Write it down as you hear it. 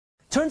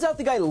Turns out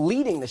the guy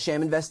leading the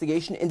sham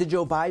investigation into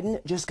Joe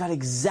Biden just got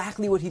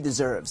exactly what he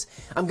deserves.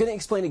 I'm going to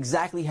explain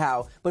exactly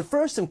how, but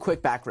first some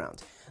quick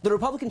background. The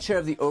Republican chair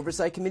of the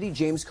Oversight Committee,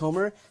 James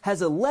Comer,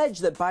 has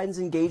alleged that Biden's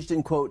engaged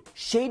in, quote,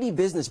 shady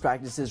business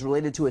practices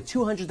related to a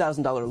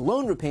 $200,000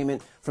 loan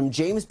repayment from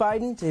James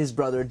Biden to his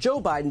brother Joe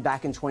Biden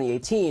back in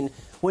 2018,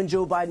 when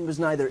Joe Biden was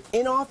neither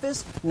in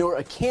office nor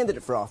a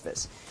candidate for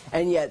office.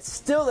 And yet,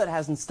 still that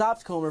hasn't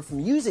stopped Comer from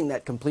using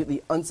that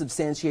completely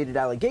unsubstantiated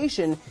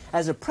allegation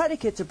as a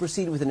predicate to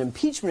proceed with an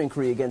impeachment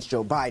inquiry against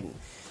Joe Biden.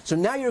 So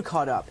now you're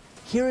caught up.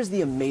 Here is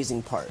the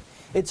amazing part.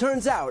 It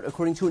turns out,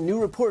 according to a new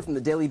report from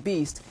the Daily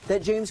Beast,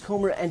 that James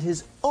Comer and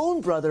his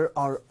own brother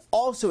are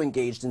also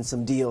engaged in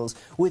some deals,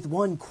 with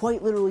one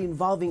quite literally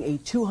involving a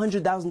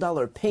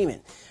 $200,000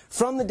 payment.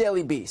 From the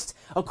Daily Beast,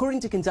 according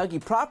to Kentucky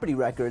property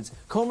records,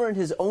 Comer and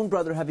his own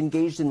brother have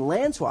engaged in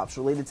land swaps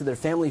related to their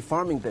family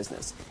farming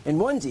business. In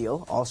one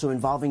deal, also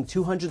involving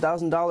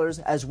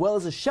 $200,000 as well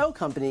as a shell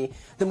company,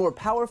 the more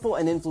powerful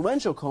and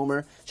influential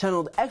Comer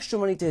channeled extra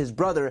money to his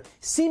brother,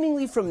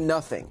 seemingly from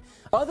nothing.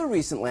 Other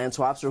recent land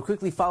swaps were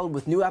quickly followed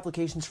with new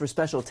applications for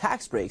special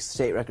tax breaks,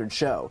 state records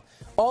show.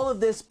 All of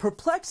this,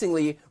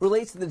 perplexingly,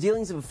 relates to the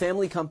dealings of a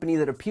family company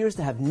that appears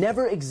to have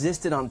never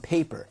existed on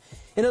paper.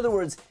 In other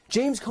words,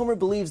 James Comer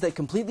believes that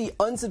completely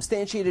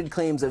unsubstantiated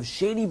claims of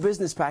shady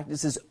business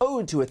practices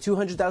owed to a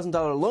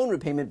 $200,000 loan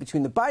repayment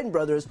between the Biden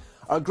brothers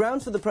are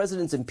grounds for the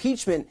president's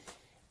impeachment,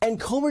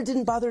 and Comer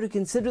didn't bother to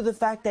consider the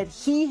fact that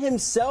he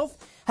himself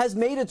has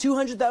made a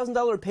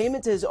 $200,000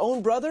 payment to his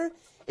own brother.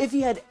 If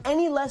he had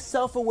any less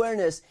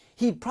self-awareness,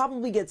 he'd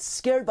probably get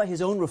scared by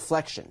his own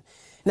reflection.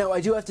 Now,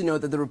 I do have to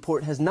note that the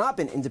report has not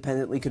been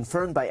independently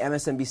confirmed by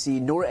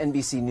MSNBC nor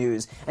NBC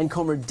News, and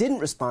Comer didn't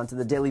respond to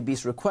the Daily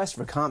Beast request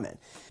for comment.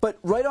 But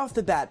right off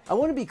the bat, I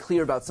want to be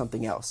clear about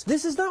something else.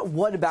 This is not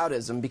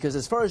whataboutism, because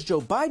as far as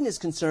Joe Biden is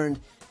concerned,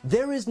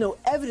 there is no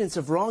evidence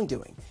of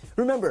wrongdoing.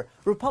 Remember,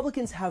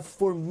 Republicans have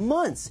for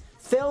months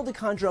failed to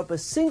conjure up a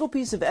single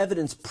piece of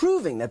evidence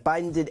proving that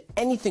Biden did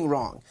anything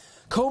wrong.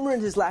 Comer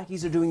and his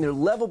lackeys are doing their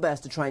level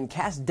best to try and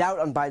cast doubt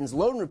on Biden's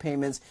loan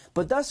repayments,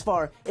 but thus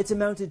far, it's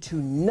amounted to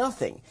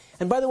nothing.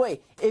 And by the way,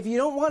 if you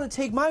don't want to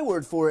take my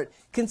word for it,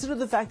 consider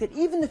the fact that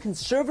even the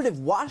conservative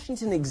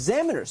Washington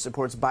Examiner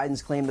supports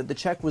Biden's claim that the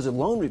check was a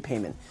loan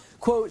repayment.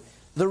 Quote,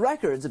 the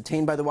records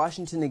obtained by the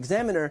Washington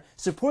Examiner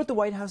support the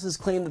White House's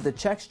claim that the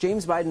checks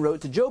James Biden wrote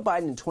to Joe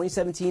Biden in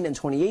 2017 and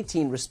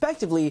 2018,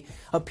 respectively,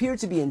 appear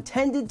to be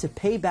intended to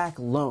pay back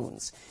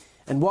loans.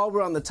 And while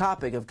we're on the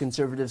topic of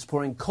conservatives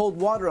pouring cold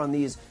water on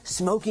these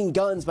smoking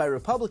guns by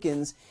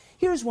Republicans,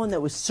 here's one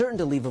that was certain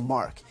to leave a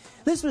mark.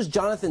 This was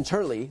Jonathan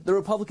Turley, the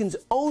Republicans'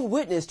 own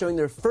witness during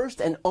their first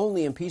and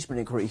only impeachment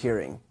inquiry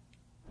hearing.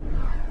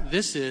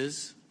 This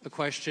is a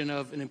question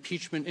of an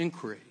impeachment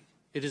inquiry.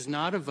 It is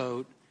not a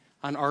vote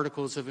on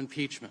articles of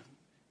impeachment.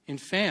 In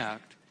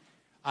fact,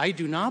 I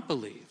do not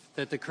believe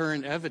that the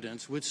current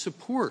evidence would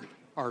support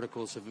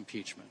articles of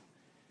impeachment.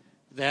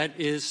 That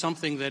is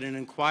something that an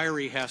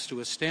inquiry has to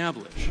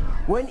establish.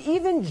 When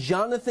even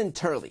Jonathan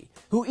Turley,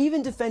 who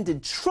even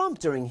defended Trump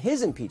during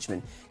his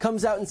impeachment,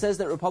 comes out and says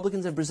that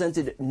Republicans have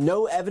presented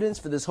no evidence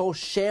for this whole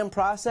sham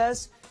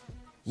process,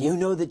 you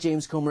know that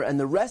James Comer and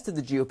the rest of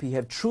the GOP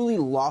have truly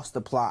lost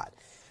the plot.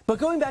 But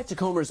going back to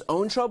Comer's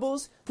own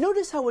troubles,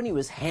 notice how when he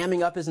was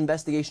hamming up his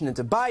investigation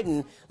into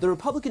Biden, the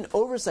Republican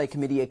Oversight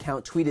Committee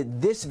account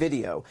tweeted this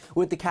video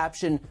with the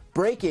caption,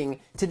 "Breaking,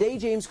 today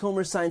James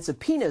Comer signed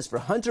subpoenas for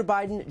Hunter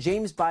Biden,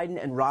 James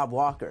Biden, and Rob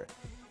Walker."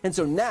 And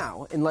so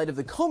now, in light of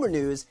the Comer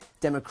news,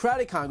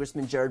 Democratic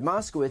Congressman Jared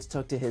Moskowitz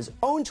took to his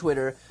own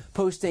Twitter,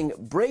 posting,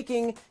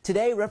 "Breaking,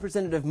 today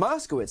Representative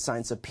Moskowitz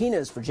signed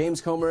subpoenas for James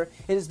Comer.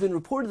 It has been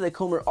reported that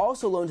Comer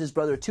also loaned his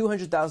brother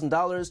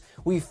 $200,000.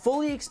 We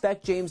fully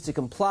expect James to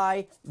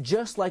comply,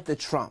 just like the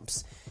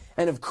Trumps."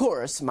 And of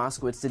course,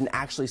 Moskowitz didn't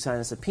actually sign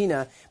a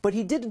subpoena, but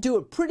he did do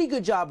a pretty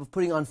good job of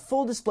putting on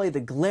full display the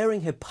glaring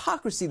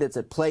hypocrisy that's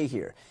at play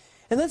here.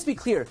 And let's be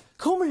clear,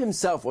 Comer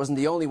himself wasn't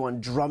the only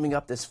one drumming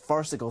up this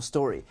farcical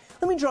story.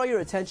 Let me draw your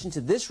attention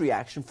to this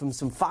reaction from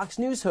some Fox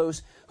News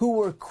hosts who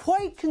were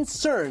quite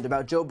concerned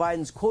about Joe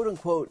Biden's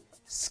quote-unquote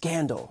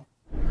scandal.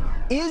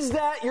 Is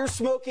that your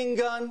smoking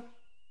gun?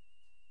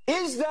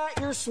 Is that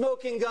your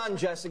smoking gun,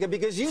 Jessica?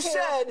 Because you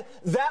said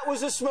that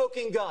was a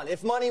smoking gun.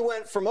 If money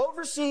went from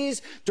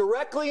overseas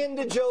directly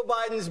into Joe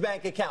Biden's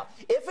bank account.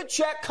 If a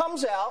check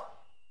comes out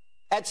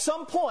at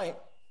some point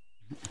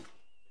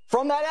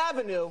from that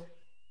avenue,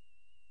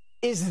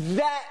 is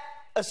that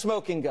a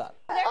smoking gun?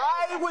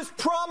 I was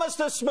promised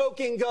a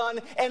smoking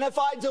gun, and if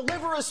I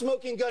deliver a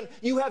smoking gun,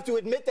 you have to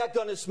admit that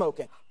gun is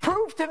smoking.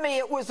 Prove to me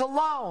it was a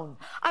loan.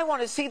 I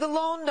want to see the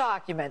loan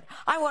document.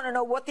 I want to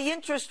know what the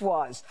interest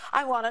was.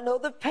 I want to know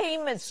the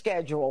payment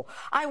schedule.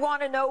 I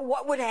want to know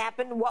what would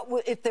happen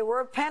if there were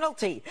a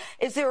penalty.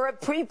 Is there a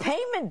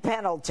prepayment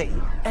penalty?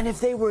 And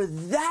if they were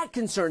that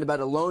concerned about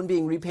a loan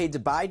being repaid to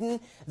Biden,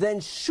 then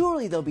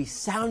surely they'll be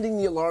sounding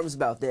the alarms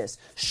about this.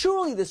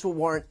 Surely this will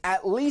warrant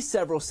at least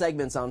several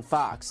segments on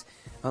Fox.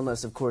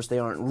 Unless, of course, they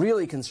aren't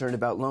really concerned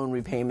about loan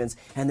repayments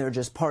and they're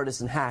just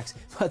partisan hacks.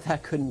 But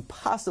that couldn't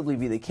possibly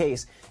be the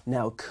case,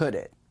 now could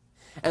it?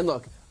 And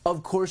look,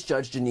 of course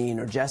Judge Jeanine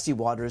or Jesse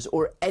Waters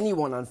or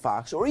anyone on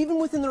Fox or even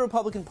within the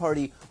Republican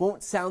Party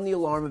won't sound the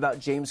alarm about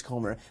James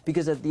Comer,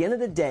 because at the end of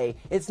the day,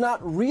 it's not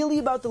really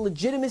about the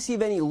legitimacy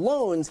of any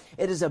loans,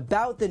 it is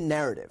about the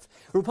narrative.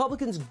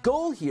 Republicans'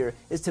 goal here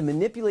is to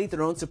manipulate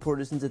their own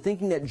supporters into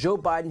thinking that Joe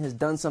Biden has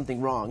done something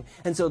wrong,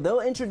 and so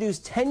they'll introduce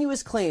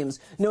tenuous claims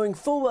knowing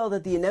full well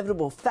that the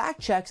inevitable fact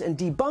checks and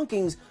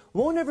debunkings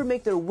won't ever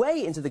make their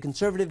way into the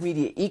conservative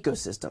media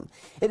ecosystem.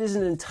 It is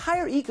an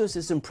entire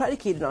ecosystem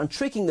predicated on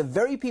tricking the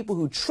very people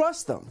who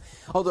trust them.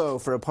 Although,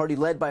 for a party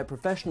led by a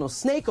professional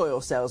snake oil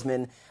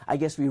salesman, I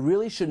guess we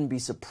really shouldn't be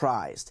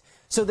surprised.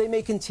 So they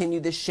may continue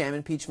this sham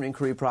impeachment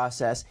inquiry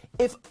process,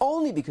 if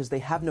only because they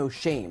have no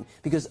shame,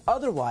 because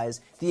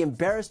otherwise the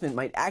embarrassment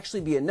might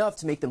actually be enough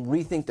to make them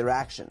rethink their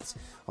actions.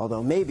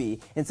 Although maybe,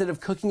 instead of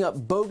cooking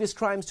up bogus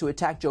crimes to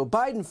attack Joe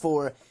Biden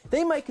for,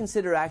 they might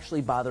consider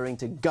actually bothering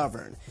to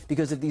govern.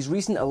 Because if these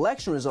recent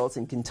election results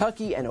in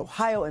Kentucky and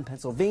Ohio and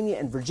Pennsylvania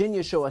and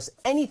Virginia show us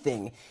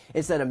anything,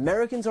 it's that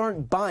Americans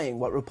aren't buying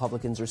what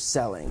Republicans are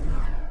selling.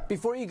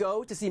 Before you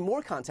go, to see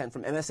more content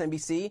from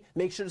MSNBC,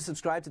 make sure to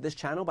subscribe to this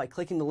channel by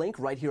clicking the link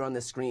right here on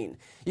the screen.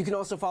 You can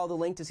also follow the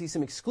link to see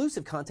some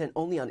exclusive content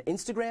only on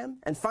Instagram.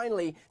 And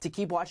finally, to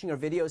keep watching our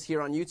videos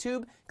here on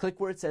YouTube, click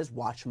where it says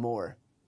Watch More.